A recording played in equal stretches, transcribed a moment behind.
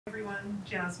Everyone,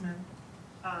 Jasmine.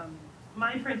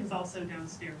 My friend is also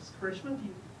downstairs. Karishma, do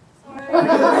you?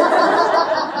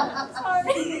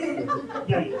 Sorry.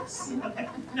 Yikes. Okay.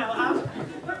 No,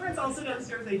 my friend's also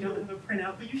downstairs. I don't have a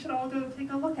printout, but you should all go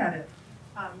take a look at it.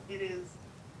 It is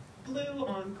blue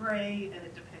on gray, and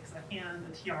it depicts a hand,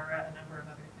 a tiara, a number of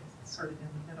other things sorted in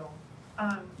the middle.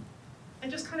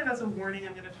 And just kind of as a warning,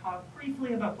 I'm going to talk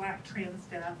briefly about Black trans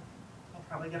death. I'll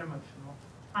probably get emotional.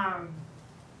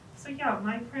 So yeah,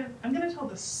 my print, I'm going to tell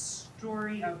the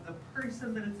story of the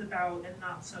person that it's about and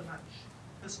not so much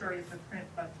the story of the print,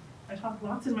 but I talk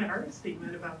lots in my artist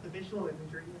statement about the visual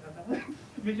imagery and about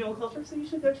visual culture, so you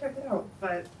should go check it out.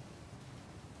 But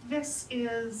this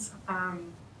is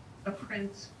a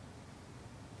print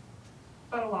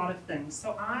about a lot of things.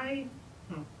 So I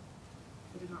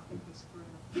did not think this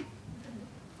through.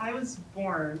 I was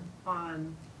born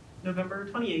on November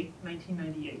 28,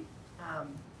 1998.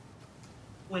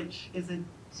 Which is a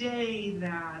day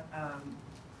that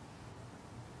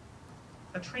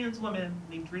a trans woman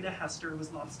named Rita Hester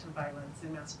was lost to violence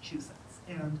in Massachusetts.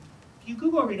 And if you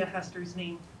Google Rita Hester's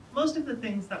name, most of the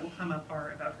things that will come up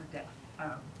are about her death.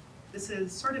 This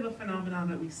is sort of a phenomenon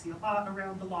that we see a lot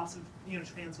around the loss of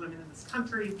trans women in this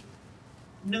country.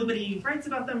 Nobody writes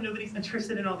about them, nobody's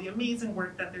interested in all the amazing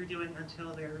work that they're doing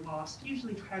until they're lost,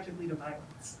 usually tragically to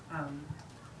violence.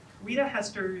 Rita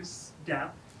Hester's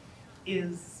death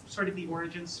is sort of the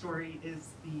origin story, is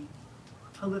the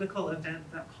political event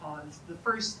that caused the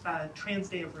first Trans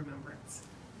Day of Remembrance,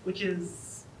 which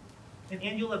is an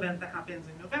annual event that happens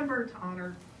in November to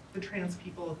honor the trans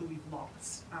people who we've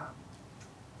lost.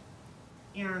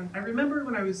 And I remember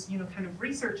when I was kind of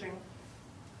researching,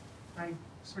 I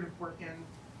sort of work in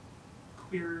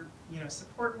queer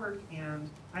support work, and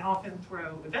I often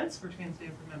throw events for Trans Day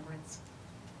of Remembrance,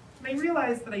 and I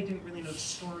realized that I didn't really know the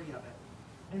story of it.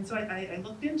 And so I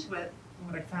looked into it, and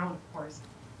what I found, of course,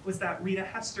 was that Rita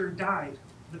Hester died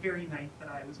the very night that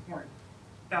I was born.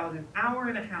 About an hour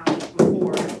and a half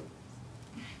before,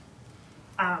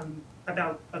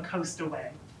 about a coast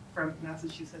away from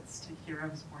Massachusetts to here. I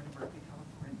was born in Berkeley,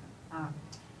 California.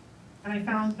 And I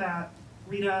found that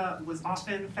Rita was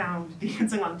often found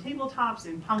dancing on tabletops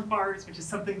in punk bars, which is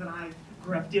something that I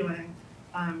grew up doing.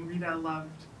 Rita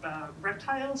loved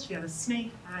reptiles. She had a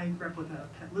snake. I grew up with a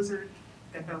pet lizard.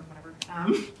 Whatever.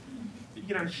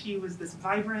 She was this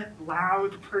vibrant,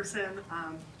 loud person.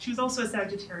 She was also a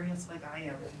Sagittarius like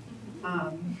I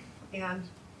am. And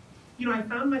I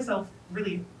found myself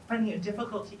really finding it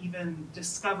difficult to even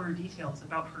discover details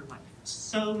about her life.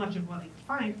 So much of what I could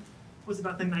find was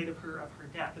about the night of her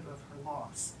death, about her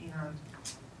loss.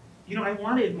 And I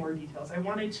wanted more details. I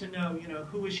wanted to know,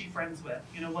 who was she friends with?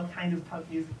 What kind of punk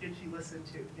music did she listen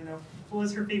to? What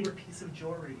was her favorite piece of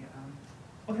jewelry?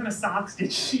 What kind of socks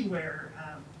did she wear?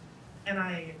 And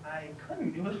I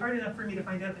couldn't. It was hard enough for me to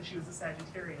find out that she was a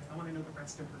Sagittarius. I want to know the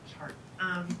rest of her chart.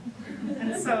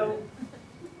 And so,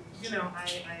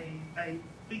 I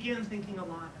began thinking a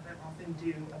lot, as I often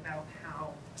do, about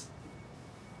how,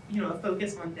 a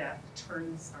focus on death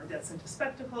turns our deaths into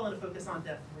spectacle, and a focus on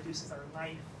death reduces our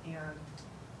life. And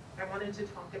I wanted to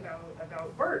talk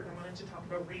about birth. I wanted to talk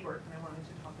about rebirth, and I wanted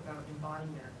to talk about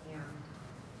embodiment. And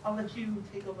I'll let you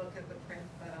take a look at the print,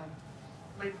 but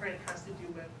my print has to do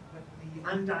with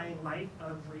the undying life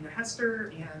of Rita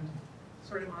Hester and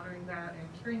sort of honoring that and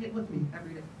carrying it with me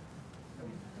every day. So,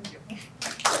 thank you.